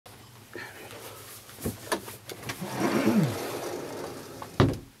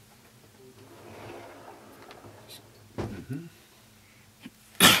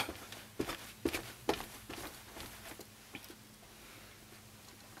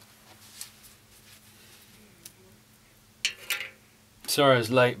Sorry I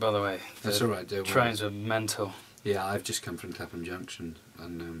was late, by the way. That's alright, don't worry. Trains were mental. Yeah, I've just come from Clapham Junction,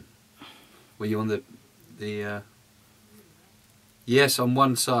 and were you on the yes, on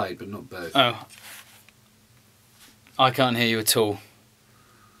one side, but not both. Oh. I can't hear you at all.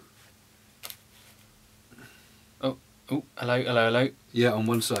 Oh, hello, hello, hello. Yeah, on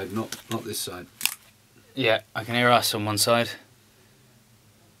one side, not this side. Yeah, I can hear us on one side.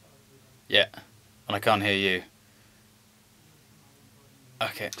 Yeah, and I can't hear you.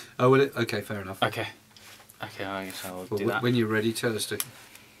 Okay. Oh, will it? Okay, fair enough. Okay. Okay, I guess I'll Well, do that. when you're ready, tell us to...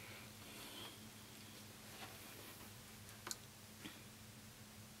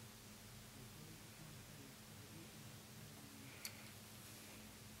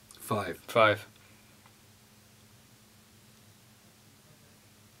 Five. 5.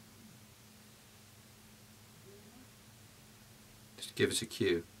 Just give us a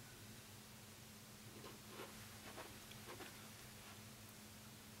cue.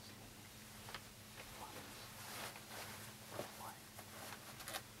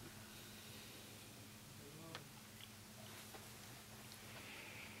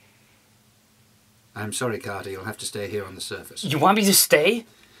 I'm sorry, Carter, you'll have to stay here on the surface. You want me to stay?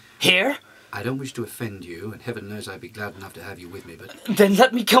 Here? I don't wish to offend you, and heaven knows I'd be glad enough to have you with me, but... Then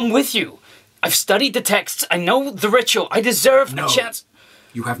let me come with you. I've studied the texts, I know the ritual, I deserve a chance...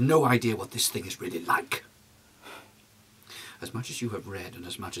 You have no idea what this thing is really like. As much as you have read, and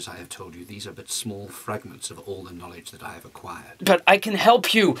as much as I have told you, these are but small fragments of all the knowledge that I have acquired. But I can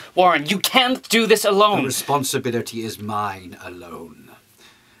help you, Warren. You can't do this alone. The responsibility is mine alone.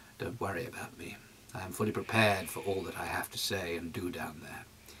 Don't worry about me. I am fully prepared for all that I have to say and do down there.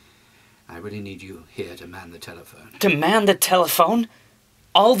 I really need you here to man the telephone. To man the telephone?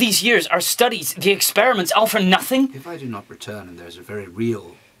 All these years, our studies, the experiments, all for nothing? If I do not return, and there's a very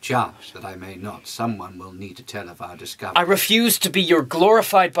real chance that I may not, someone will need to tell of our discovery. I refuse to be your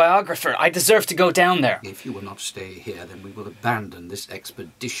glorified biographer. I deserve to go down there. If you will not stay here, then we will abandon this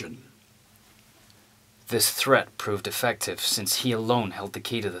expedition. This threat proved effective since he alone held the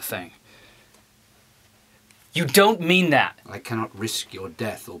key to the thing. You don't mean that. I cannot risk your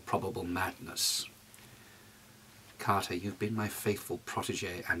death or probable madness. Carter, you've been my faithful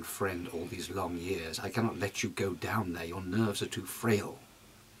protege and friend all these long years. I cannot let you go down there. Your nerves are too frail.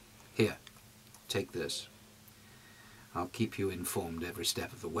 Here, take this. I'll keep you informed every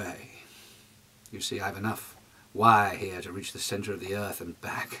step of the way. You see, I've enough wire here to reach the center of the earth and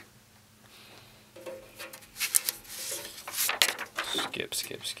back. Skip,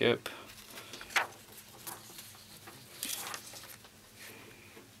 skip, skip.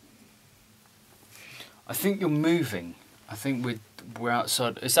 I think you're moving. I think we're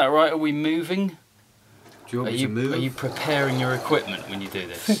outside. Is that right? Are we moving? Do you want me to move? Are you preparing your equipment when you do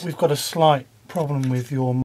this? I think we've got a slight problem with your